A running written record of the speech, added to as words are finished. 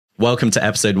Welcome to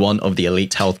episode 1 of the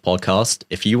Elite Health Podcast.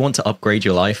 If you want to upgrade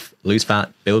your life, lose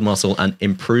fat, build muscle, and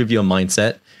improve your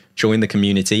mindset, join the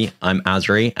community. I'm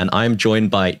Azri, and I'm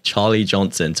joined by Charlie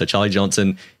Johnson. So Charlie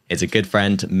Johnson is a good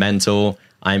friend, mentor.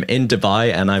 I'm in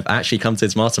Dubai, and I've actually come to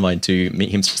his mastermind to meet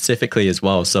him specifically as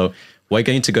well. So we're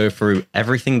going to go through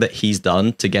everything that he's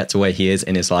done to get to where he is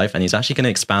in his life, and he's actually going to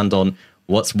expand on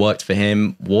what's worked for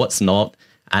him, what's not,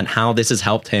 and how this has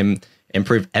helped him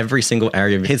improve every single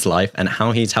area of his life and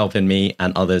how he's helping me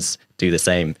and others do the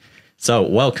same. So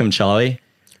welcome, Charlie.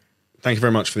 Thank you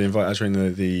very much for the invite, Azri,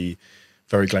 in the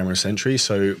very glamorous entry.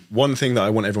 So one thing that I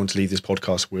want everyone to leave this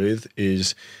podcast with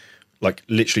is like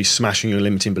literally smashing your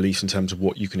limiting beliefs in terms of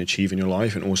what you can achieve in your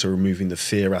life, and also removing the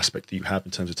fear aspect that you have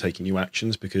in terms of taking new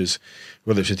actions. Because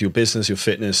whether it's with your business, your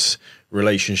fitness,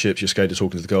 relationships, you're scared of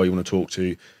talking to the girl you want to talk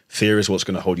to, fear is what's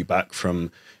going to hold you back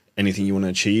from anything you want to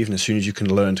achieve. And as soon as you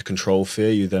can learn to control fear,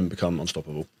 you then become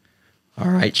unstoppable. All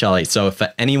right, Charlie. So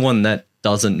for anyone that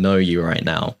doesn't know you right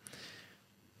now,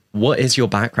 what is your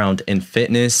background in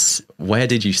fitness? Where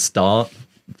did you start?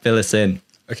 Fill us in.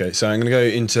 Okay, so I'm going to go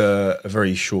into a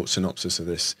very short synopsis of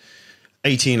this.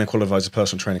 18, I qualified as a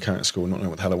personal trainer currently at school, not knowing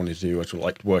what the hell I wanted to do. I just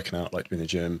liked working out, liked being in the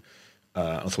gym.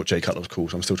 I thought Jay Cutler was cool,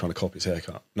 so I'm still trying to copy his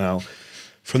haircut. Now,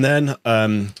 from then,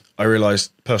 I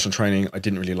realised personal training I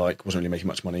didn't really like, wasn't really making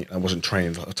much money. I wasn't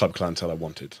training the type of clientele I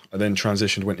wanted. I then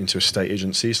transitioned, went into a state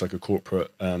agency, so like a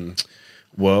corporate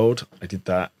world. I did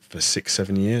that for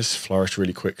 6-7 years, flourished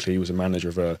really quickly, was a manager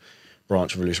of a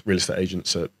branch of real estate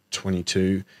agents at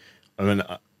 22. And then,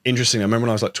 interestingly, I remember when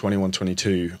I was like 21,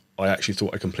 22, I actually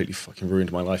thought I completely fucking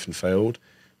ruined my life and failed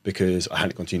because I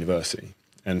hadn't gone to university.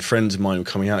 And friends of mine were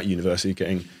coming out of university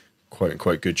getting quote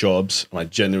unquote good jobs, and I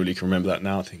generally can remember that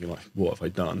now, thinking like, what have I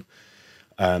done?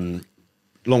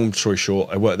 Long story short,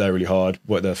 I worked there really hard,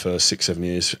 worked there for 6-7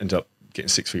 years, ended up getting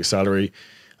 6-figure salary.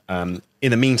 In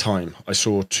the meantime, I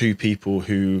saw two people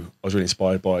who I was really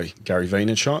inspired by, Gary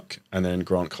Vaynerchuk and then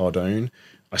Grant Cardone.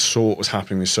 I saw what was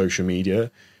happening with social media.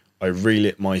 I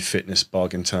relit my fitness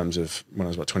bug in terms of when I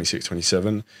was about 26,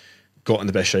 27, got in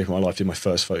the best shape of my life, did my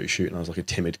first photo shoot, and I was like a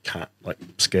timid cat, like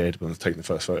scared when I was taking the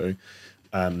first photo.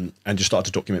 And just started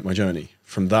to document my journey.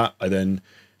 From that, I then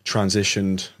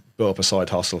transitioned, built up a side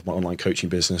hustle of my online coaching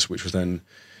business, which was then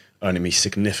earning me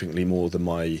significantly more than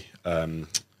my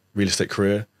real estate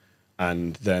career.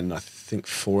 And then I think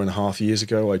 4.5 years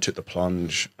ago, I took the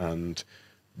plunge and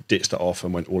ditched it off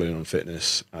and went all in on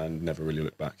fitness and never really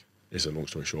looked back, is a long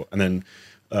story short. And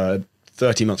then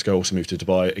 13 months ago, I also moved to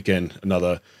Dubai. Again,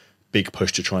 another big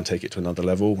push to try and take it to another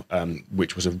level,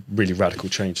 which was a really radical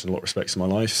change in a lot of respects in my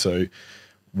life. So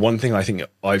one thing I think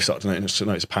I've started to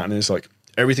notice a pattern is like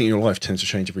everything in your life tends to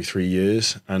change every 3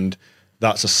 years, and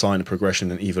that's a sign of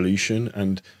progression and evolution.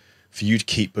 And for you to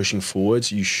keep pushing forwards,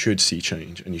 you should see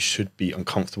change, and you should be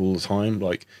uncomfortable all the time.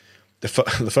 Like the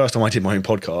first time I did my own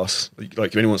podcast,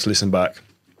 like if anyone wants to listen back,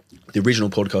 the original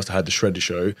podcast I had, the Shredder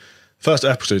Show, first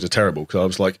episodes are terrible because I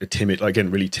was like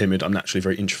really timid. I'm naturally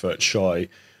very introvert and shy.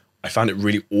 I found it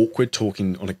really awkward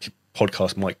talking on a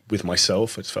podcast mic with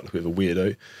myself. I just felt like a bit of a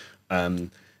weirdo.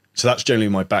 So that's generally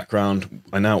my background.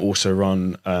 I now also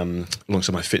run,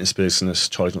 alongside my fitness business,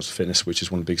 Charlie Johnson Fitness, which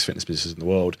is one of the biggest fitness businesses in the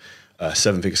world,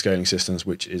 7-figure scaling systems,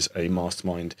 which is a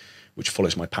mastermind which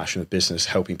follows my passion of business,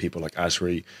 helping people like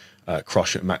Azri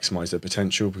crush it and maximize their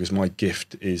potential, because my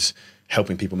gift is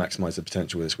helping people maximize their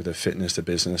potential with their fitness, their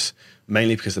business,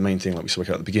 mainly because the main thing, like we spoke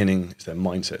about at the beginning, is their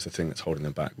mindset is the thing that's holding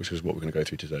them back, which is what we're going to go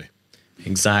through today.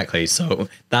 Exactly. So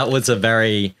that was a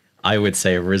very, I would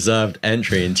say, reserved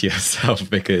entry into yourself,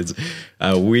 because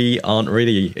we aren't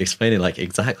really explaining like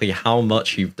exactly how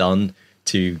much you've done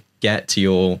to get to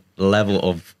your level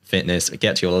of fitness,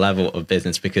 get to your level of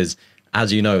business, because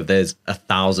as you know, there's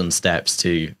 1,000 steps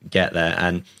to get there.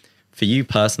 And for you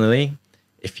personally,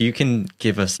 if you can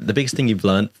give us the biggest thing you've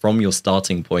learned from your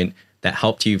starting point that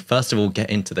helped you, first of all, get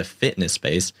into the fitness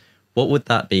space, what would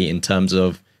that be in terms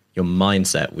of your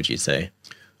mindset, would you say?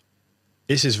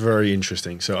 This is very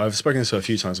interesting. So I've spoken this a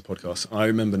few times on podcasts. I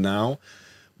remember now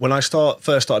when I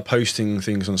first started posting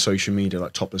things on social media,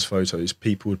 like topless photos,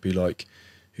 people would be like,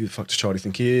 who the fuck does Charlie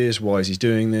think he is? Why is he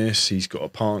doing this? He's got a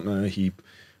partner. He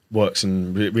works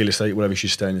in real estate, whatever, he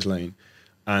should stay in his lane.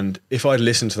 And if I'd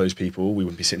listened to those people, we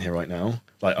wouldn't be sitting here right now.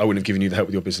 Like, I wouldn't have given you the help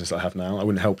with your business that I have now. I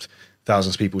wouldn't have helped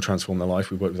thousands of people transform their life.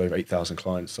 We've worked with over 8,000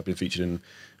 clients. I've been featured in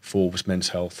Forbes, Men's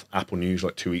Health, Apple News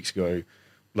like 2 weeks ago,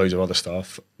 loads of other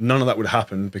stuff. None of that would have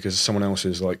happened because someone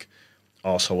else's like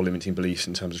arsehole limiting beliefs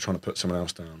in terms of trying to put someone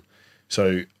else down.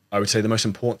 So I would say the most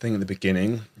important thing at the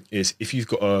beginning is, if you've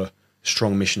got a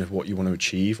strong mission of what you want to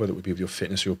achieve, whether it would be with your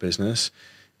fitness or your business,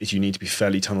 is you need to be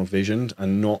fairly tunnel visioned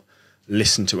and not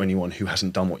listen to anyone who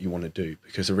hasn't done what you want to do,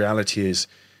 because the reality is,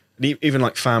 even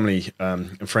like family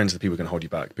and friends are the people who can hold you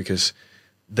back, because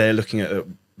they're looking at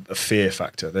a fear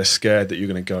factor. They're scared that you're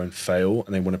going to go and fail,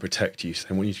 and they want to protect you. So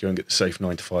they want you to go and get the safe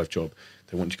 9-to-5 job.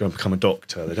 They want you to go and become a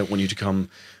doctor. They don't want you to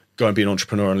go and be an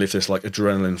entrepreneur and live this like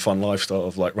adrenaline fun lifestyle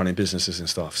of like running businesses and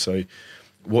stuff. So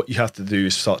what you have to do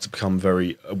is start to become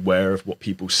very aware of what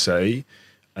people say,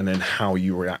 and then how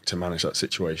you react to manage that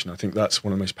situation. I think that's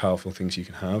one of the most powerful things you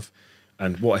can have.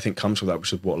 And what I think comes with that,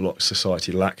 which is what a lot of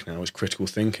society lack now, is critical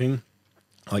thinking.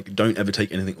 Like, don't ever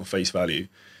take anything on face value.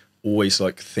 Always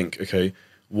like think, okay,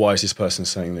 why is this person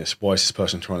saying this? Why is this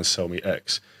person trying to sell me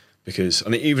X? Because, I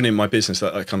mean, even in my business,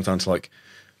 that comes down to like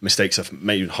mistakes I've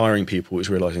made in hiring people, is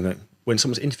realizing that when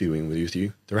someone's interviewing with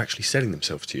you, they're actually selling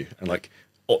themselves to you. And like,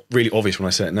 really obvious when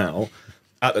I say it now.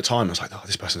 At the time, I was like, oh,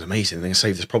 this person's amazing. They're going to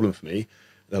save this problem for me.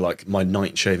 They're like my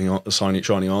knight shining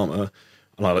armor,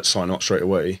 and I like sign up straight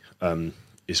away.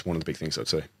 Is one of the big things I'd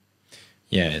say.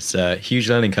 Yeah, it's a huge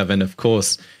learning curve, and of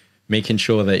course, making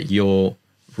sure that you're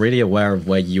really aware of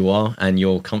where you are and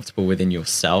you're comfortable within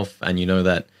yourself, and you know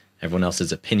that everyone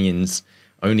else's opinions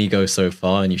only go so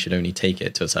far, and you should only take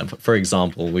it to a certain point. For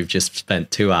example, we've just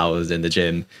spent 2 hours in the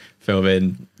gym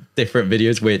filming different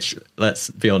videos, which, let's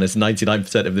be honest,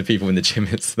 99% of the people in the gym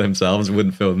themselves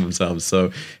wouldn't film themselves.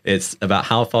 So it's about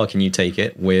how far can you take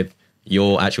it with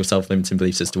your actual self-limiting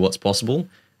beliefs as to what's possible,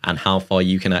 and how far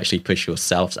you can actually push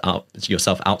yourself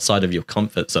outside of your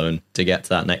comfort zone to get to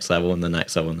that next level and the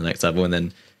next level and the next level. And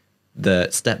then the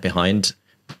step behind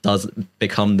does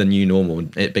become the new normal.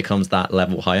 It becomes that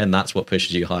level higher, and that's what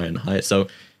pushes you higher and higher. So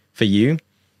for you,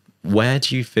 where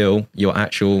do you feel your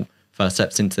actual first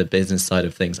steps into the business side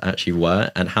of things actually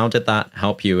were, and how did that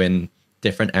help you in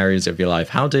different areas of your life?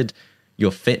 How did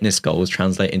your fitness goals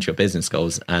translate into your business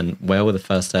goals, and where were the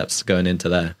first steps going into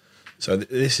there? So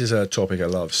this is a topic I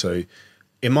love. So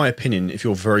in my opinion, if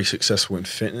you're very successful in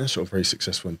fitness or very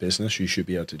successful in business, you should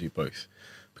be able to do both,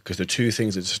 because the two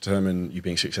things that determine you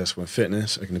being successful in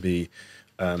fitness are going to be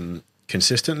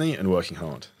consistently and working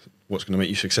hard. What's going to make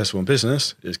you successful in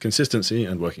business is consistency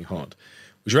and working hard,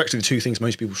 which are actually the two things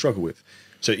most people struggle with.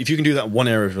 So if you can do that in one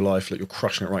area of your life, like you're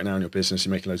crushing it right now in your business,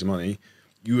 you're making loads of money,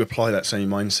 you apply that same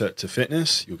mindset to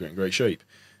fitness, you'll get in great shape.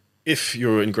 If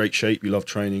you're in great shape, you love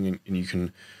training, and you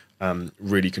can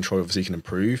really control your physique and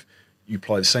improve, you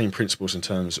apply the same principles in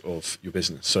terms of your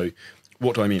business. So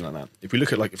what do I mean like that? If we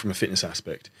look at like from a fitness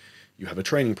aspect, you have a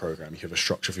training program, you have a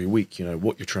structure for your week, you know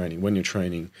what you're training, when you're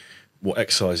training, what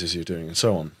exercises you're doing, and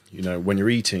so on. You know, when you're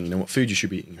eating, you know what food you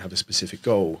should be eating, you have a specific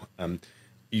goal.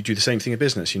 You do the same thing in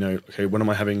business. You know, okay, when am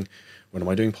I doing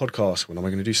podcasts? When am I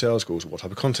going to do sales calls? What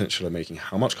type of content should I be making?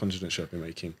 How much content should I be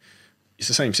making? It's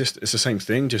the same system. It's the same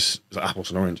thing, just like apples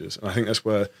and oranges. And I think that's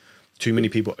where too many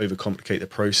people overcomplicate the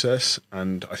process,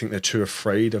 and I think they're too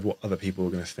afraid of what other people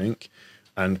are going to think.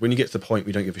 And when you get to the point where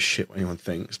you don't give a shit what anyone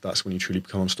thinks, that's when you truly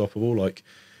become unstoppable. Like,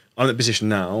 I'm in the position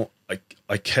now,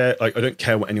 I care, like, I don't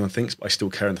care what anyone thinks, but I still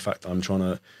care in the fact that I'm trying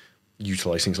to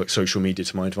utilize things like social media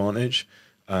to my advantage.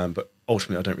 But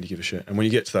ultimately, I don't really give a shit. And when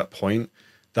you get to that point,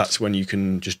 that's when you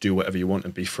can just do whatever you want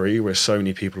and be free. Where so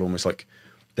many people are almost like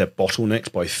they're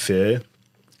bottlenecked by fear,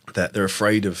 that they're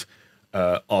afraid of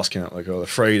asking out, like, or they're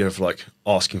afraid of like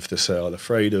asking for the sale, they're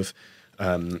afraid of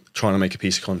trying to make a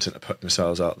piece of content and put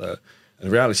themselves out there. And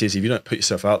the reality is, if you don't put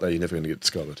yourself out there, you're never going to get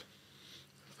discovered.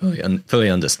 Fully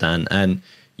understand. And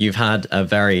you've had a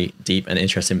very deep and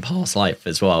interesting past life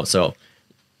as well. So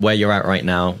where you're at right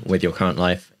now with your current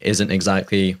life isn't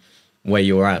exactly where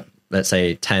you were at, let's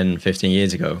say 10, 15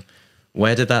 years ago.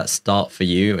 Where did that start for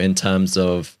you in terms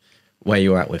of where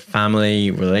you were at with family,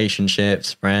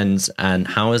 relationships, friends, and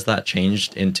how has that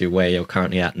changed into where you're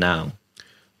currently at now?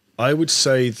 I would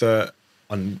say that,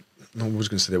 I was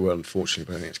going to say the word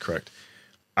unfortunately, but I think it's correct.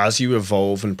 As you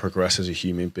evolve and progress as a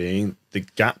human being, the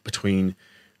gap between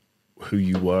who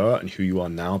you were and who you are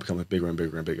now becomes bigger and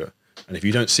bigger and bigger. And if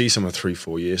you don't see someone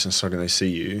 3-4 years and suddenly they see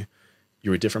you,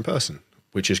 you're a different person,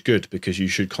 which is good, because you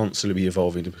should constantly be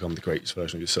evolving to become the greatest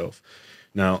version of yourself.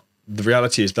 Now, the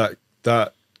reality is that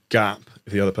that gap,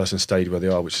 if the other person stayed where they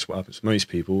are, which is what happens to most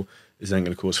people, is then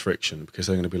going to cause friction, because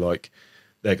they're going to be like,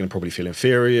 they're going to probably feel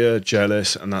inferior,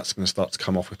 jealous, and that's going to start to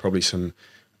come off with probably some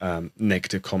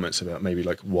negative comments about maybe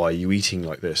like, why are you eating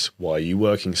like this? Why are you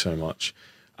working so much?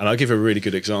 And I'll give a really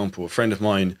good example. A friend of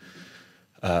mine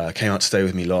came out to stay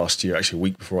with me last year, actually a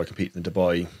week before I competed in the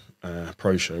Dubai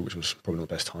Pro Show, which was probably not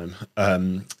the best time.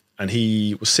 And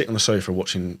he was sitting on the sofa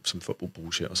watching some football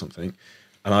bullshit or something.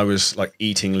 And I was like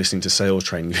eating, listening to sales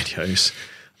training videos.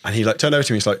 And he like turned over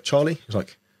to me. He's like, Charlie, he's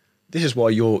like, this is why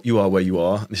you are where you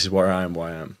are. And this is where I am, where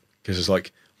I am. Because it's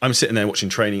like, I'm sitting there watching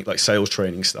training, like sales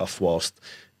training stuff whilst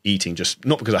eating, just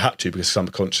not because I had to, because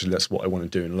subconsciously that's what I want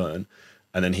to do and learn.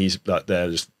 And then he's like there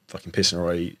just fucking pissing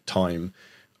away time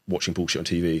watching bullshit on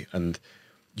TV. And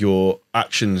your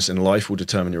actions in life will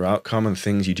determine your outcome, and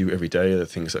things you do every day are the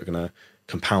things that are going to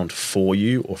compound for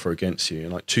you or for against you.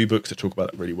 And like 2 books that talk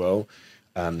about that really well.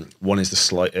 One is The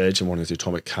Slight Edge and one is The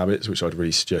Atomic Habits, which I'd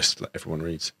really suggest that everyone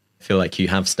reads. I feel like you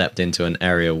have stepped into an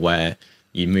area where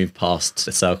you move past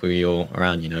the circle you're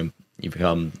around, you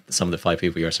become some of the 5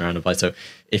 people you're surrounded by. So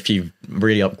if you've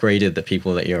really upgraded the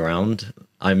people that you're around,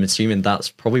 I'm assuming that's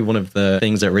probably one of the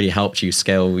things that really helped you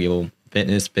scale your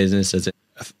fitness business.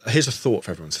 Here's a thought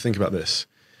for everyone. So think about this.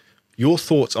 Your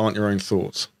thoughts aren't your own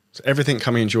thoughts. So everything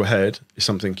coming into your head is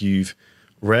something you've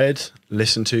read,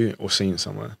 listened to, or seen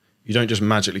somewhere. You don't just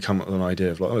magically come up with an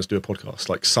idea of like, oh, let's do a podcast.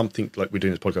 Like something like we're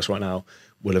doing this podcast right now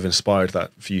will have inspired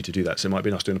that for you to do that. So it might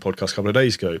be us doing a podcast a couple of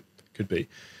days ago. Could be.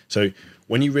 So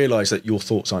when you realize that your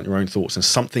thoughts aren't your own thoughts and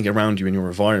something around you in your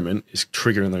environment is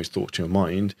triggering those thoughts to your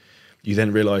mind, you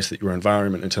then realize that your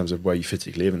environment in terms of where you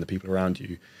physically live and the people around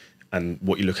you and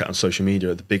what you look at on social media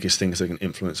are the biggest things that can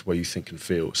influence where you think and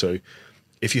feel. So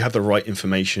if you have the right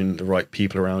information, the right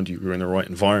people around you, you're in the right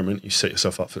environment, you set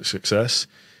yourself up for success,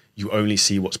 you only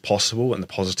see what's possible and the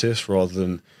positives rather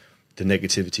than the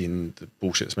negativity and the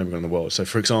bullshit that's maybe going on in the world. So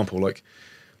for example, like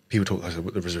people talk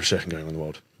like there's a recession going on in the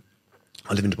world.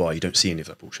 I live in Dubai, you don't see any of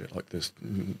that bullshit. Like there's, I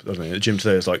don't know, at the gym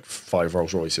today there's like 5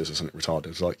 Rolls Royces or something retarded.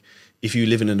 It's like, if you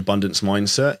live in an abundance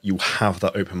mindset, you have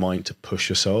that open mind to push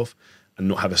yourself and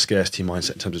not have a scarcity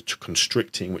mindset in terms of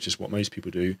constricting, which is what most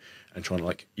people do, and trying to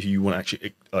like, if you want to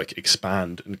actually like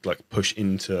expand and like push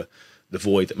into the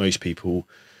void that most people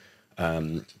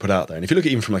put out there. And if you look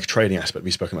at even from like a trading aspect,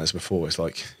 we've spoken about this before, it's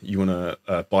like you want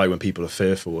to buy when people are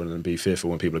fearful and then be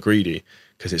fearful when people are greedy,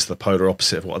 because it's the polar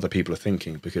opposite of what other people are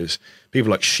thinking. Because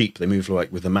people like sheep, they move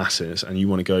like with the masses, and you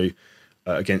want to go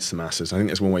against the masses. I think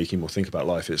that's one way you can more think about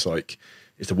life. It's like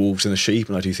it's the wolves and the sheep,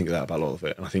 and I do think that about a lot of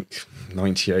it. And I think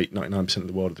 99% of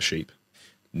the world are the sheep.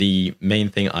 The main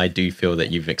thing I do feel that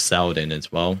you've excelled in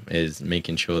as well is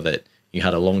making sure that you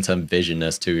had a long-term vision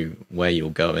as to where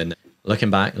you're going.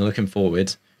 Looking back and looking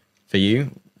forward, for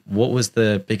you, what was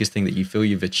the biggest thing that you feel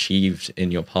you've achieved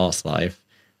in your past life?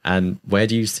 And where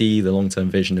do you see the long-term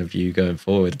vision of you going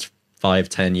forward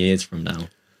 5-10 years from now?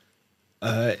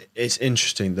 It's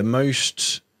interesting. The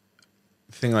most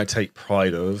thing I take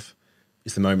pride of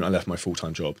is the moment I left my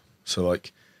full-time job. So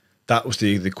like that was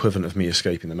the equivalent of me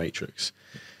escaping the Matrix.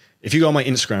 If you go on my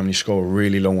Instagram and you scroll a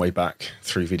really long way back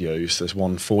through videos, there's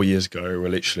one 4 years ago where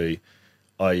literally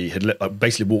I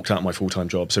basically walked out of my full-time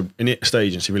job. So in estate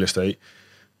agency, real estate,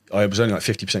 I was only like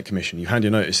 50% commission. You hand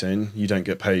your notice in, you don't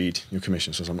get paid your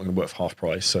commission. So I'm not going to work for half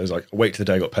price. So I was like, I wait till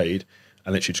the day I got paid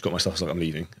and literally just got my stuff. I was like, I'm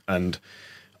leaving. And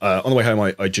on the way home,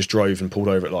 I just drove and pulled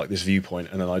over at like this viewpoint.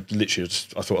 And then I literally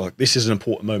I thought like, this is an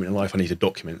important moment in life I need to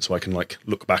document so I can like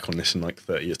look back on this in like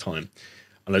 30 years time.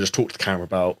 And I just talked to the camera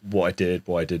about what I did,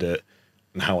 why I did it,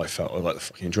 and how I felt. Like the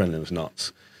fucking adrenaline was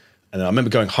nuts. And then I remember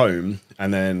going home,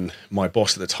 and then my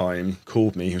boss at the time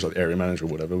called me, he was like the area manager or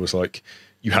whatever, was like,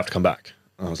 you have to come back.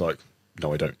 And I was like,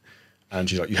 no, I don't. And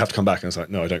she's like, you have to come back. And I was like,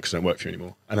 no, I don't, because I don't work for you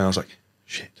anymore. And then I was like,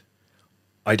 shit,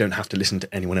 I don't have to listen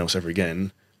to anyone else ever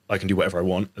again. I can do whatever I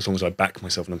want as long as I back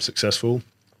myself and I'm successful.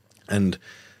 And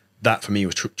that for me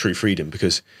was true freedom,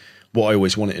 because what I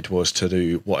always wanted was to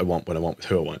do what I want when I want with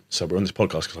who I want. So we're on this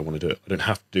podcast because I want to do it. I don't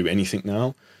have to do anything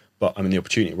now, but I'm in the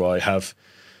opportunity where I have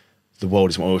the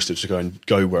world is my oyster to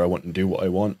go where I want and do what I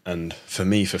want. And for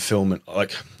me, fulfillment,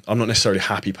 like I'm not necessarily a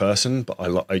happy person, but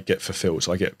I get fulfilled.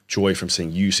 So I get joy from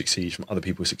seeing you succeed, from other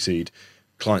people succeed,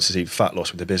 clients succeed, fat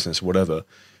loss with their business, whatever.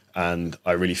 And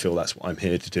I really feel that's what I'm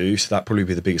here to do. So that probably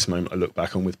be the biggest moment I look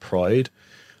back on with pride.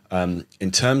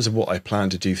 In terms of what I plan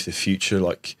to do for the future,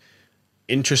 like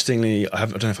interestingly, I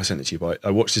don't know if I sent it to you, but I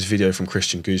watched this video from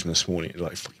Christian Guzman this morning.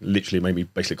 Like literally made me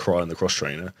basically cry on the cross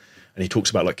trainer. And he talks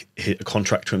about like a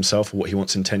contract to himself for what he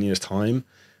wants in 10 years time.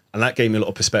 And that gave me a lot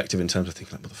of perspective in terms of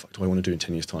thinking like, what the fuck do I want to do in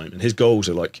 10 years time? And his goals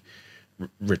are like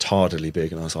retardedly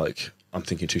big. And I was like, I'm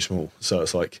thinking too small. So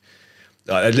it's like,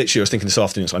 I was thinking this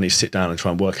afternoon, so I need to sit down and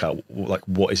try and work out like,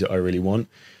 what is it I really want?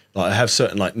 Like I have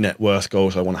certain like net worth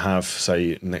goals I want to have,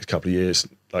 say in the next couple of years.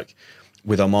 Like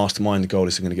with our mastermind, the goal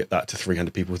is going to get that to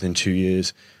 300 people within 2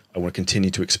 years. I want to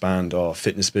continue to expand our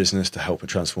fitness business to help and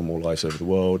transform more lives over the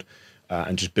world.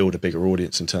 And just build a bigger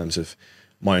audience in terms of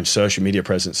my own social media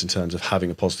presence, in terms of having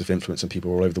a positive influence on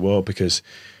people all over the world. Because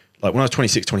like when I was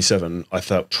 26, 27, I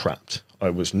felt trapped. I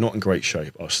was not in great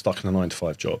shape. I was stuck in a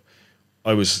 9-to-5 job.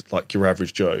 I was like your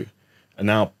average Joe. And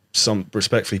now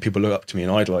respectfully, people look up to me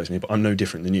and idolize me, but I'm no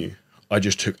different than you. I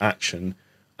just took action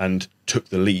and took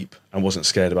the leap and wasn't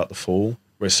scared about the fall.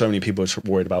 Whereas so many people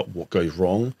are worried about what goes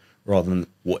wrong rather than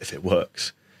what if it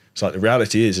works. It's like the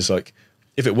reality is like,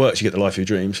 if it works, you get the life of your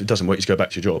dreams. If it doesn't work, you just go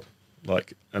back to your job.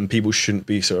 Like, and people shouldn't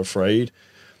be so afraid.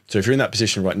 So if you're in that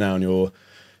position right now and you're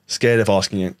scared of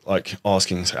asking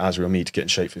Azri or me to get in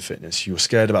shape for fitness, you're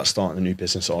scared about starting a new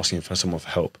business, asking for someone for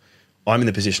help. I'm in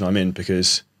the position I'm in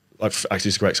because, like, actually,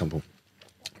 it's a great example.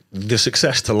 The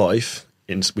success to life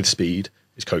with speed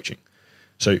is coaching.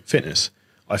 So fitness,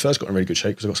 I first got in really good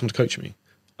shape because I got someone to coach me.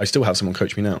 I still have someone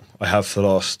coach me now. I have for the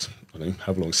last, I don't know,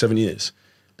 how long, 7 years.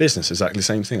 Business, exactly the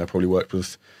same thing. I probably worked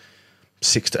with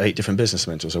 6 to 8 different business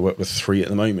mentors. I work with 3 at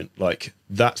the moment. Like,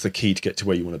 that's the key to get to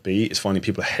where you want to be, is finding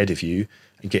people ahead of you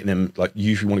and getting them, like,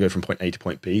 you, if you want to go from point A to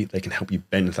point B, they can help you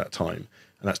bend that time.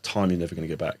 And that's time you're never going to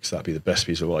get back. So that'd be the best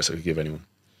piece of advice I could give anyone.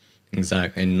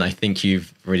 Exactly. And I think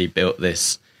you've really built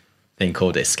this thing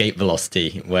called escape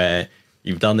velocity, where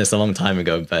you've done this a long time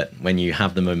ago, but when you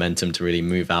have the momentum to really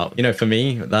move out, for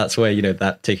me, that's where,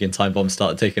 that ticking time bomb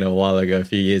started ticking a while ago, a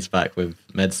few years back with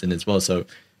medicine as well. So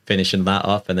finishing that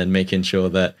up and then making sure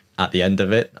that at the end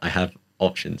of it, I have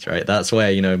options, right? That's where,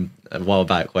 a while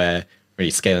back, where really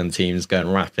scaling teams,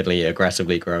 going rapidly,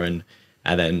 aggressively growing,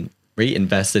 and then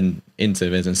reinvesting into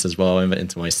the business as well,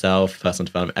 into myself, personal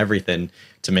development, everything,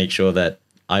 to make sure that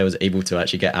I was able to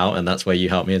actually get out. And that's where you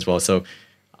helped me as well. So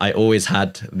I always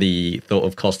had the thought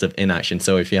of cost of inaction.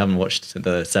 So if you haven't watched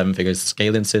the 7 Figures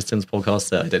Scaling Systems podcast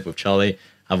that I did with Charlie,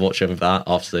 I've watched over that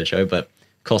after the show. But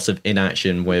cost of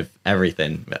inaction with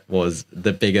everything was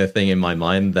the bigger thing in my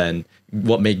mind than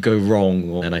what may go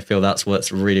wrong. And I feel that's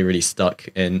what's really, really stuck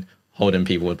in holding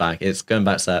people back. It's going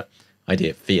back to that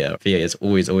idea of fear. Fear is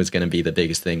always going to be the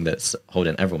biggest thing that's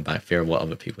holding everyone back. Fear of what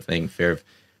other people think, fear of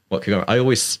what could go wrong. I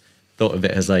always thought of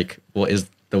it as like, what is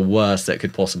the worst that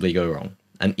could possibly go wrong?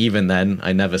 And even then,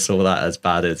 I never saw that as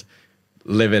bad as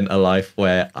living a life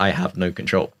where I have no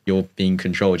control. You're being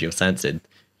controlled, you're censored,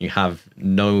 you have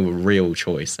no real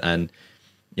choice. And,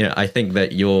 I think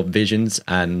that your visions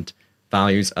and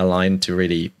values align to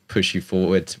really push you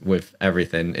forward with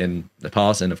everything in the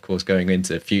past and, of course, going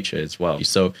into the future as well.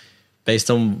 So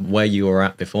based on where you were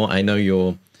at before, I know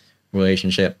your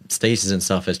relationship status and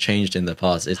stuff has changed in the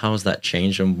past. How has that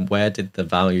changed, and where did the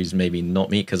values maybe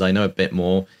not meet? Because I know a bit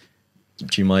more.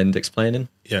 Do you mind explaining?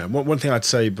 Yeah, one thing I'd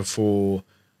say before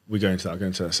we go into that, I'll go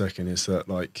into that in a second, is that,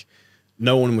 like,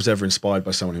 no one was ever inspired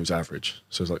by someone who was average.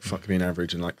 So it's like, fuck being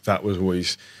average. And, like, that was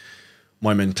always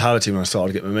my mentality when I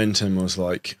started to get momentum, was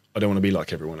like, I don't want to be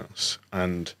like everyone else.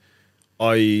 And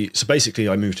so basically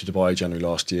I moved to Dubai January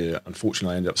last year.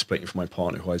 Unfortunately, I ended up splitting from my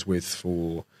partner, who I was with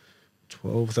for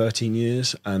 12, 13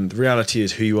 years. And the reality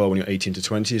is, who you are when you're 18 to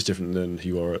 20 is different than who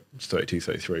you are at 32,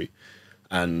 33.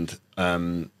 And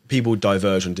people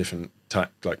diverge on different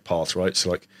paths, right? So,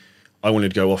 like, I wanted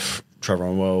to go off, travel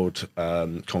around the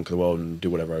world, conquer the world, and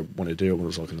do whatever I wanted to do. I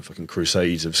was like in the fucking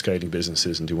crusades of scaling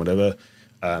businesses and do whatever.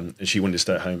 And she wanted to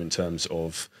stay at home in terms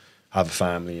of have a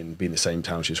family and be in the same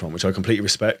town she's from, which I completely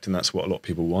respect, and that's what a lot of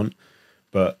people want.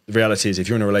 But the reality is, if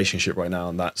you're in a relationship right now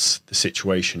and that's the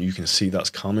situation, you can see that's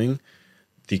coming.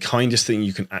 The kindest thing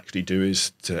you can actually do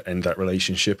is to end that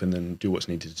relationship and then do what's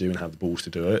needed to do and have the balls to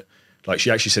do it. Like,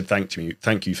 she actually said thank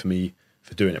you for me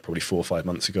for doing it probably 4 or 5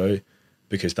 months ago,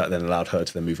 because that then allowed her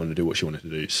to then move on to do what she wanted to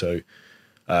do. So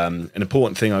an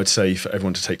important thing I would say for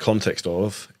everyone to take context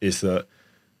of is that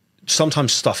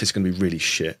sometimes stuff is going to be really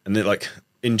shit. And then, like,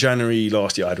 in January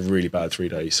last year, I had a really bad 3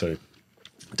 days. So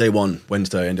day 1,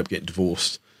 Wednesday, I ended up getting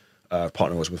divorced.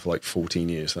 Partner I was with for like 14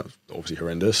 years. That was obviously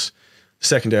horrendous. The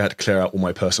second day, I had to clear out all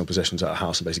my personal possessions out of the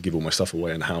house and basically give all my stuff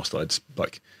away in the house that I'd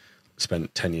like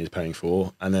spent 10 years paying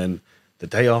for. And then the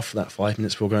day after that, 5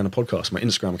 minutes before going on a podcast, my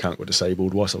Instagram account got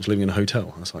disabled whilst I was living in a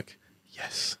hotel. I was like,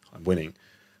 yes, I'm winning.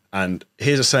 And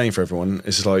here's a saying for everyone.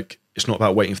 It's like, it's not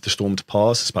about waiting for the storm to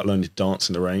pass. It's about learning to dance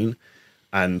in the rain.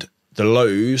 And the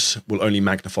lows will only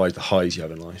magnify the highs you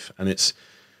have in life. And it's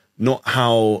not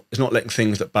letting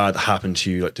things that bad that happen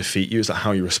to you like defeat you. It's like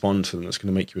how you respond to them that's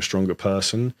going to make you a stronger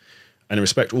person. And in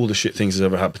respect all the shit things that's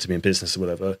ever happened to me in business or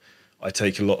whatever, I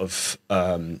take a lot of,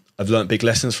 I've learned big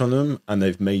lessons from them, and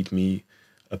they've made me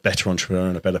a better entrepreneur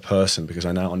and a better person, because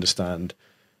I now understand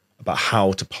about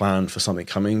how to plan for something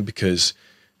coming, because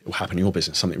it will happen in your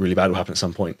business. Something really bad will happen at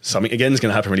some point. Something again is going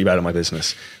to happen really bad in my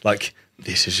business. Like,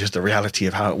 this is just the reality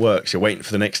of how it works. You're waiting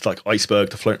for the next like iceberg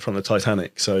to float from the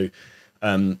Titanic. So,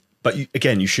 but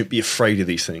you shouldn't be afraid of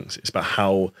these things. It's about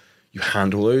how you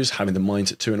handle those, having the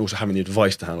mindset to, and also having the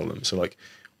advice to handle them. So, like,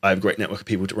 I have a great network of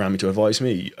people around me to advise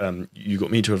me. You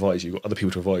got me to advise you. You got other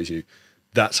people to advise you.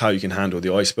 That's how you can handle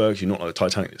the icebergs. You're not like the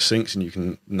Titanic that sinks, and you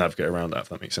can navigate around that, if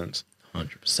that makes sense.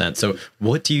 100%. So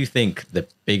what do you think the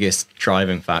biggest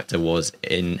driving factor was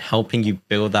in helping you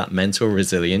build that mental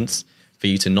resilience for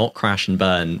you to not crash and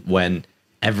burn when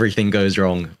everything goes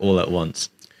wrong all at once?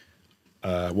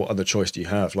 What other choice do you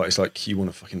have? Like, it's like you want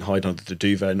to fucking hide under the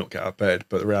duvet and not get out of bed.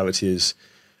 But the reality is,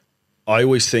 I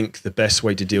always think the best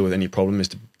way to deal with any problem is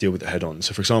to deal with it head on.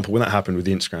 So, for example, when that happened with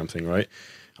the Instagram thing, right?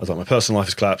 I was like, my personal life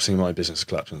is collapsing, my business is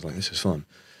collapsing. I was like, this is fun.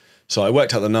 So I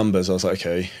worked out the numbers. I was like,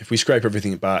 okay, if we scrape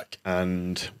everything back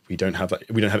and we don't have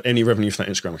any revenue from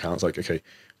that Instagram account, it's like, okay,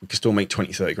 we can still make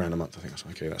 20, 30 grand a month. I think I was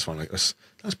like, okay, that's fine. Like, that's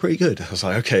pretty good. I was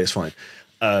like, okay, it's fine.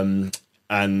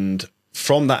 And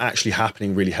from that actually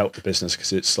happening really helped the business,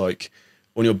 because it's like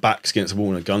when your back's against the wall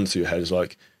and a gun to your head, it's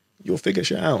like, you'll figure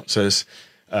shit out. So it's,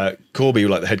 Corby,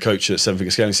 like the head coach at Seven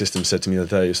Figure Scaling System, said to me the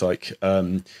other day, it's like,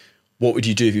 what would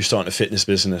you do if you're starting a fitness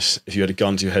business, if you had a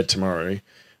gun to your head tomorrow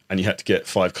and you had to get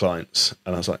 5 clients?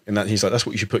 And I was like, he's like, that's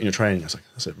what you should put in your training. I was like,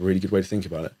 that's a really good way to think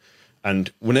about it.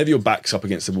 And whenever your back's up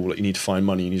against the wall, like, you need to find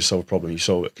money, you need to solve a problem, you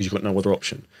solve it because you've got no other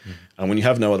option. And when you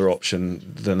have no other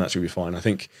option, then that's going to be fine. I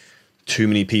think too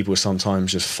many people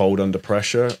sometimes just fold under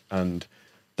pressure. And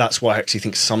that's why I actually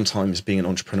think sometimes being an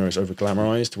entrepreneur is over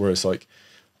glamorized, whereas like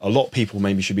a lot of people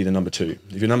maybe should be the number 2.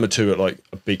 If you're number 2 at like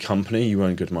a big company, you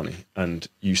earn good money and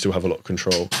you still have a lot of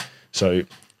control. So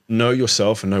know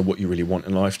yourself and know what you really want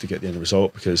in life to get the end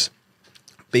result, because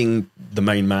being the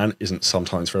main man isn't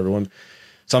sometimes for everyone.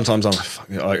 Sometimes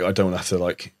I don't have to,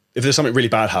 like, if there's something really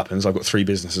bad happens, I've got 3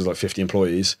 businesses, like 50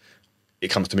 employees, it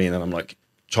comes to me and then I'm like,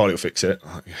 Charlie will fix it.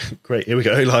 I'm like, great, here we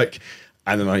go. Like,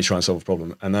 and then I try and solve a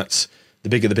problem. And that's the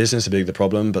bigger the business, the bigger the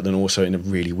problem, but then also in a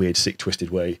really weird, sick,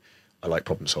 twisted way, I like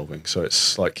problem solving. So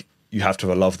it's like, you have to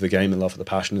have a love for the game and love for the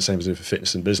passion, the same as for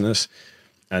fitness and business.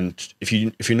 And if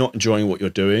you're not enjoying what you're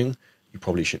doing, you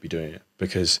probably shouldn't be doing it,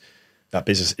 because that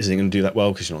business isn't going to do that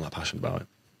well because you're not that passionate about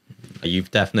it. You've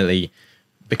definitely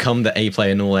become the A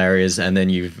player in all areas, and then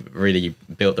you've really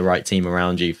built the right team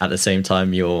around you. At the same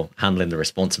time, you're handling the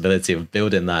responsibility of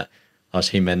building that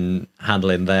team and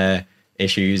handling their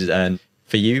issues. And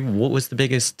for you, what was the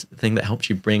biggest thing that helped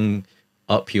you bring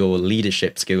up your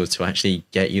leadership skills to actually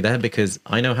get you there? Because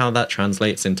I know how that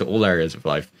translates into all areas of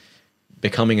life.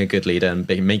 Becoming a good leader and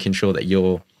making sure that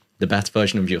you're the best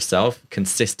version of yourself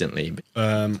consistently.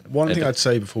 One thing I'd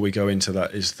say before we go into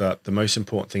that is that the most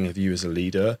important thing of you as a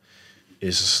leader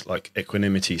is like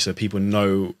equanimity. So people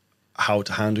know how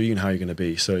to handle you and how you're going to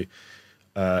be. So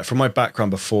from my background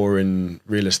before in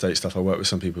real estate stuff, I worked with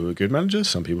some people who are good managers,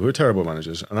 some people who are terrible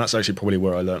managers. And that's actually probably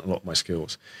where I learned a lot of my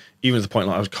skills. Even to the point,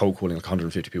 like, I was cold calling like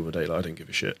 150 people a day. Like, I didn't give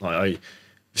a shit. Like,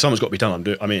 if someone's got to be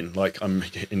done, I'm in. Like, I'm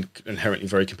inherently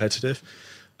very competitive.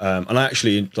 And I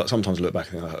actually, like, sometimes look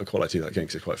back and think, I quite like to do that again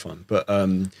because it's quite fun. But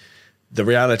the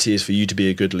reality is, for you to be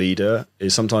a good leader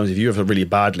is sometimes if you have a really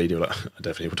bad leader, like, I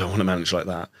definitely don't want to manage like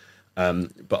that.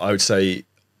 But I would say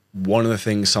one of the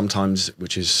things sometimes,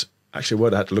 which is actually a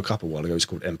word I had to look up a while ago, is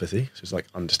called empathy. So it's like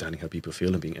understanding how people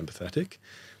feel and being empathetic,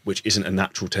 which isn't a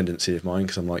natural tendency of mine,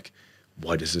 because I'm like,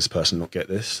 why does this person not get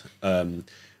this?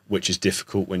 Which is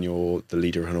difficult when you're the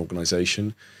leader of an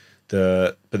organization.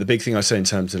 But the big thing I say in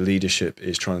terms of leadership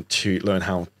is trying to learn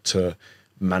how to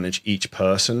manage each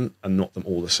person and not them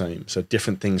all the same. So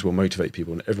different things will motivate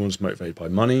people, and everyone's motivated by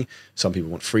money. Some people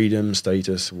want freedom,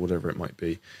 status, whatever it might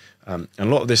be. And a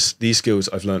lot of these skills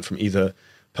I've learned from either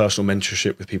personal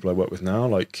mentorship with people I work with now.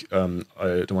 Like, I don't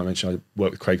want to mention, I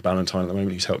work with Craig Ballantyne at the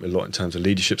moment. He's helped me a lot in terms of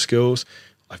leadership skills.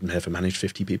 I've never managed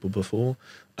 50 people before.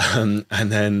 And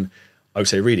then I would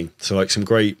say reading. So like some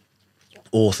great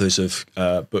authors of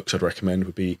books I'd recommend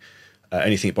would be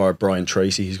anything by Brian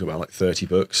Tracy. He's got about like 30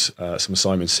 books, some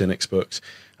Simon Sinek's books.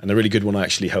 And the really good one that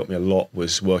actually helped me a lot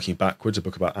was Working Backwards, a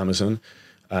book about Amazon.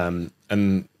 And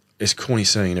it's a corny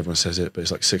saying, everyone says it, but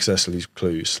it's like success leaves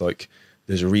clues. Like,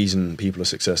 there's a reason people are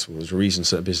successful. There's a reason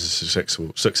certain businesses are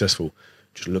successful.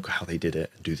 Just look at how they did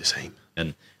it and do the same.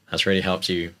 And that's really helped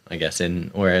you, I guess,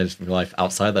 in areas of life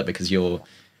outside that, because you're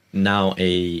now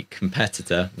a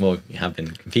competitor. Well, you have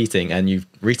been competing, and you've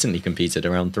recently competed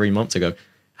around 3 months ago.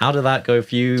 How did that go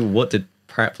for you? What did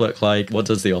prep look like? What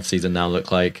does the off season now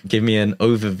look like? Give me an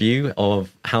overview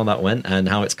of how that went and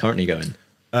how it's currently going.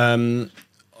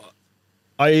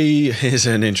 Here's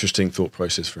an interesting thought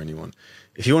process for anyone.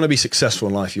 If you want to be successful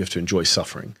in life, you have to enjoy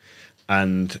suffering.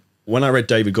 And when I read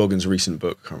David Goggins' recent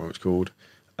book, I can't remember what it's called.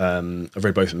 I've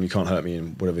read both of them, You Can't Hurt Me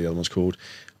and whatever the other one's called.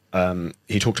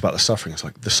 He talked about the suffering. It's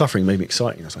like, the suffering made me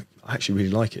exciting. I was like, I actually really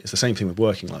like it. It's the same thing with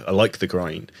working. Like, I like the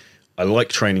grind. I like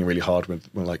training really hard when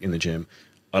like in the gym.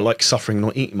 I like suffering,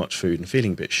 not eating much food and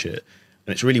feeling a bit shit.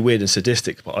 And it's really weird and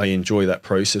sadistic, but I enjoy that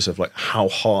process of like, how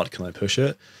hard can I push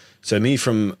it? So me,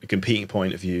 from a competing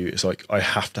point of view, it's like I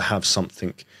have to have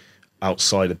something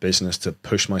outside of business to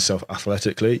push myself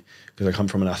athletically, because I come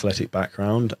from an athletic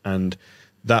background, and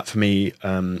that for me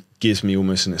gives me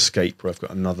almost an escape where I've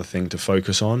got another thing to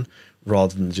focus on,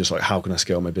 rather than just like, how can I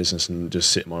scale my business and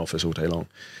just sit in my office all day long.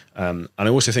 And I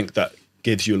also think that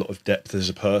gives you a lot of depth as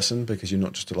a person, because you're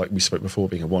not just, like we spoke before,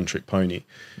 being a one-trick pony.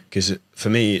 Because for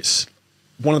me, it's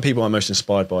one of the people I'm most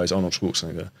inspired by is Arnold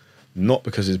Schwarzenegger, not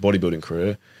because of his bodybuilding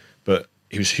career, but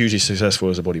he was hugely successful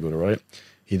as a bodybuilder, right?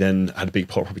 He then had a big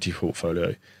property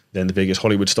portfolio, then the biggest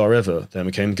Hollywood star ever, then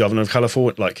became governor of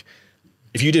California. Like,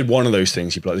 if you did one of those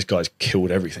things, you'd be like, this guy's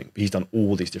killed everything. But he's done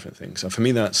all these different things. And for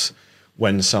me, that's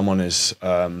when someone is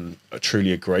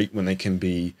truly a great, when they can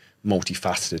be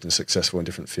multifaceted and successful in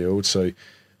different fields. So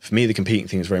for me, the competing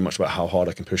thing is very much about how hard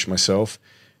I can push myself.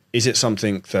 Is it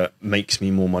something that makes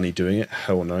me more money doing it?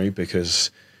 Hell no,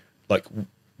 because like,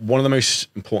 one of the most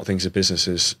important things of business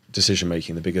is decision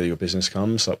making. The bigger your business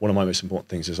comes, like one of my most important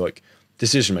things is like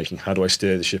decision making. How do I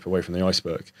steer the ship away from the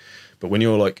iceberg? But when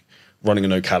you're like running on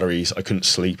no calories, I couldn't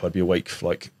sleep. I'd be awake for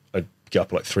like, I'd get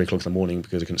up at like 3 o'clock in the morning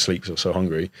because I couldn't sleep because I was so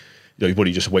hungry. You know, your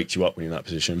body just wakes you up when you're in that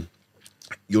position.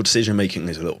 Your decision making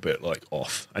is a little bit like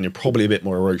off, and you're probably a bit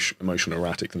more emotional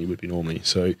erratic than you would be normally.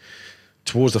 So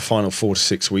towards the final 4 to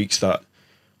 6 weeks, that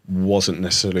wasn't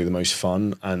necessarily the most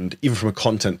fun. And even from a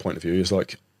content point of view, it's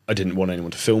like, I didn't want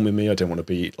anyone to film with me. I didn't want to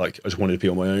be like, I just wanted to be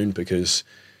on my own, because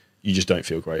you just don't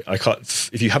feel great. I can't,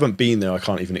 if you haven't been there, I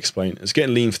can't even explain it. It's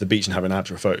getting lean for the beach and having abs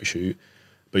for a photo shoot,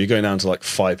 but you're going down to like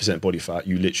 5% body fat.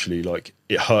 You literally, like,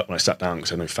 it hurt when I sat down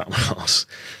because I had no fat on my ass.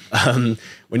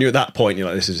 When you're at that point, you're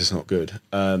like, this is just not good.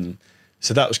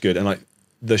 So that was good. And like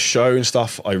the show and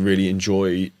stuff, I really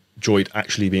enjoyed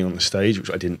actually being on the stage,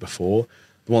 which I didn't before.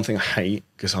 The one thing I hate,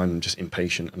 because I'm just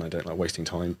impatient and I don't like wasting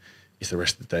time, is the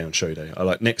rest of the day on show day. I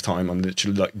like, next time I'm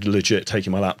literally like legit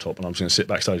taking my laptop and I'm just going to sit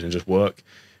backstage and just work,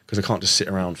 because I can't just sit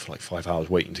around for like 5 hours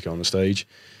waiting to go on the stage.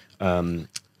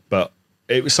 But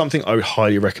it was something I would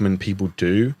highly recommend people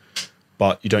do,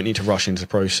 but you don't need to rush into the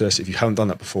process. If you haven't done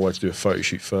that before, I'd do a photo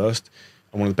shoot first.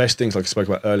 And one of the best things, like I spoke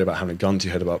about earlier, about having a gun to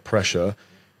your head about pressure,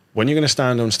 when you're going to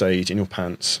stand on stage in your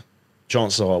pants,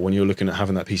 chances are when you're looking at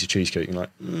having that piece of cheesecake, you're like,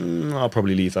 I'll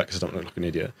probably leave that because I don't look like an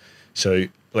idiot. So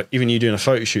like, even you doing a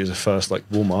photo shoot as a first like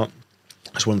warm up,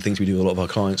 that's one of the things we do with a lot of our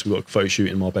clients. We've got a photo shoot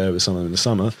in Marbella with someone in the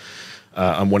summer,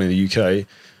 and one in the UK.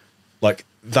 Like,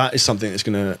 that is something that's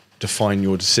going to define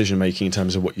your decision making in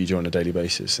terms of what you do on a daily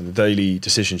basis, and the daily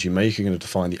decisions you make are going to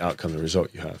define the outcome, the result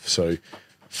you have. So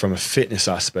from a fitness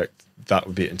aspect, that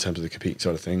would be it in terms of the competing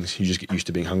side of things. You just get used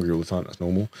to being hungry all the time. That's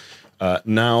normal.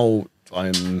 Now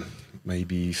I'm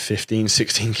maybe 15,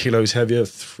 16 kilos heavier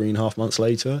 3.5 months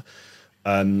later.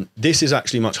 This is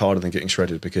actually much harder than getting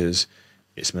shredded, because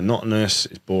it's monotonous,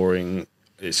 it's boring,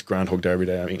 it's Groundhog Day every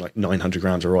day. I mean, like 900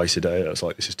 grams of rice a day. I was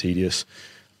like, this is tedious.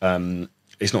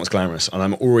 It's not as glamorous. And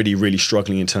I'm already really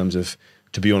struggling in terms of,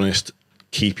 to be honest,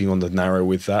 keeping on the narrow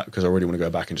with that, because I already want to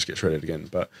go back and just get shredded again.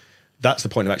 But that's the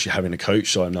point of actually having a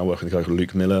coach. So I'm now working with a guy called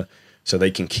Luke Miller, so they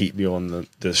can keep me on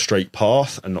the straight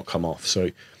path and not come off.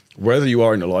 So wherever you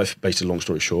are in your life, basically, long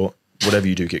story short, whatever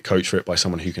you do, get coached for it by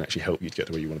someone who can actually help you to get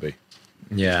to where you want to be.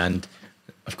 Yeah, and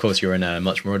of course you're in a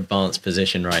much more advanced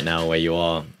position right now, where you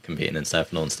are competing and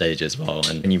stepping on stage as well.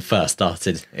 And when you first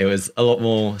started, it was a lot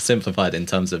more simplified in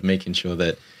terms of making sure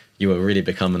that you were really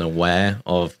becoming aware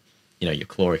of, you know, your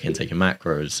caloric intake and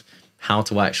macros, how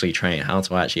to actually train, how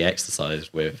to actually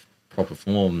exercise with proper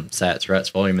form, sets, reps,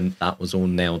 volume, and that was all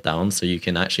nailed down. So you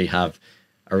can actually have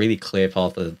a really clear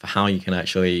path of how you can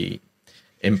actually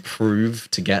improve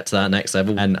to get to that next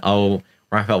level. And I'll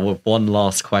wrap up with one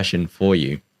last question for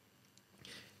you.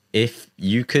 If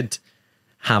you could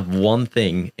have one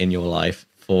thing in your life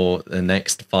for the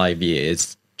next 5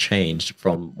 years changed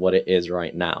from what it is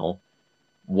right now,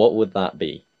 what would that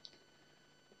be?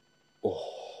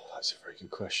 Oh, that's a very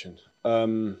good question.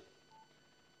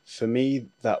 For me,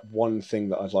 that one thing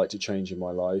that I'd like to change in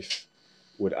my life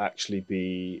would actually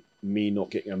be me not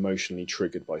getting emotionally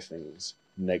triggered by things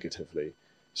negatively.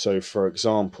 So, for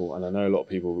example, and I know a lot of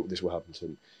people, this will happen to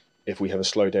them, if we have a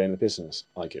slow day in the business,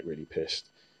 I get really pissed.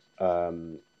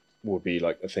 Would be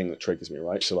like a thing that triggers me,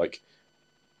 right? So, like,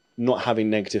 not having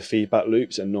negative feedback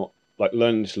loops and not like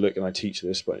learning to look, and I teach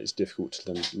this, but it's difficult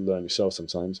to learn yourself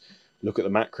sometimes. Look at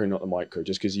the macro, not the micro.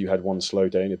 Just because you had one slow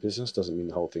day in your business doesn't mean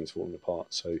the whole thing's falling apart.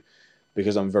 So,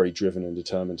 because I'm very driven and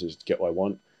determined to get what I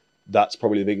want, that's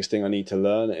probably the biggest thing I need to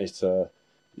learn, is to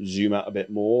zoom out a bit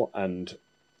more. And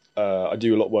I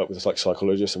do a lot of work with this like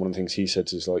psychologist, and one of the things he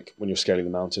said is like, when you're scaling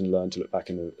the mountain, learn to look back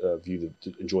in the view,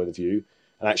 enjoy the view.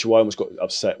 And actually, why I almost got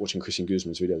upset watching Christian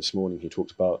Guzman's video this morning, he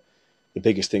talked about the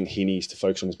biggest thing he needs to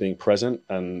focus on is being present.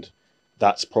 And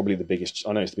that's probably the biggest,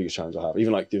 I know it's the biggest challenge I have.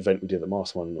 Even like the event we did at the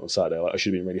Mastermind on Saturday, like I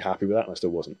should have been really happy with that, and I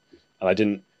still wasn't.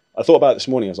 And I thought about it this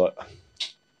morning. I was like,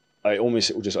 I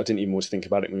didn't even want to think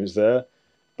about it when it was there,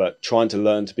 but trying to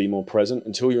learn to be more present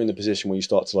until you're in the position where you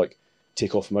start to like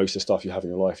tick off most of the stuff you have in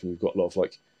your life and you've got a lot of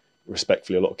like,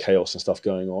 respectfully, a lot of chaos and stuff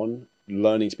going on.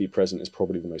 Learning to be present is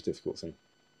probably the most difficult thing.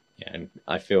 Yeah, and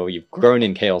I feel you've grown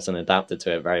in chaos and adapted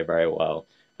to it very, very well.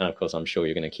 And of course, I'm sure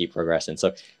you're going to keep progressing.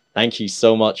 So thank you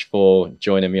so much for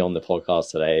joining me on the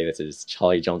podcast today. This is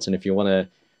Charlie Johnson. If you want to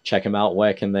check him out,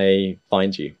 where can they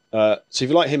find you? So if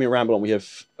you like hearing me ramble on, we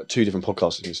have 2 different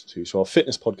podcasts to listen to. So our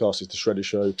fitness podcast is The Shredder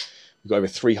Show. We've got over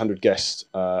 300 guests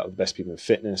of the best people in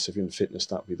fitness. If you're in fitness,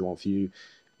 that would be the one for you.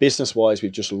 Business-wise,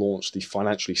 we've just launched the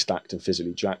Financially Stacked and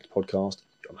Physically Jacked podcast.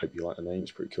 I hope you like the name.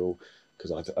 It's pretty cool.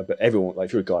 Because I bet everyone, like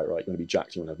if you're a guy, right, you want to be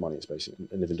jacked, you want to have money, it's basically,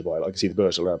 and live in Dubai. Like, I can see the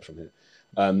Burj Al Arab from here.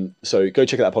 So go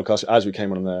check out that podcast. Azri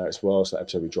came on there as well, so that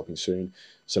episode will be dropping soon.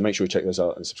 So make sure you check those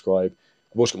out and subscribe.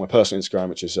 I've also got my personal Instagram,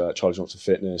 which is Charlie Johnson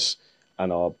Fitness,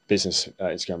 and our business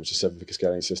Instagram, which is 7 Figure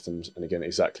Scaling Systems. And again,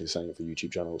 exactly the same for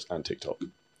YouTube channels and TikTok.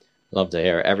 Love to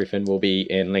hear it. Everything will be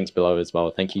in links below as well.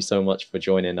 Thank you so much for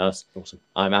joining us. Awesome.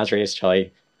 I'm Azri, it's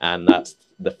Charlie, and that's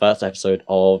the first episode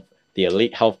of the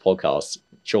Elite Health Podcast.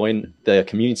 Join the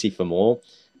community for more,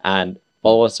 and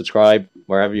follow us, subscribe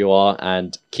wherever you are,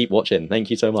 and keep watching. Thank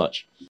you so much.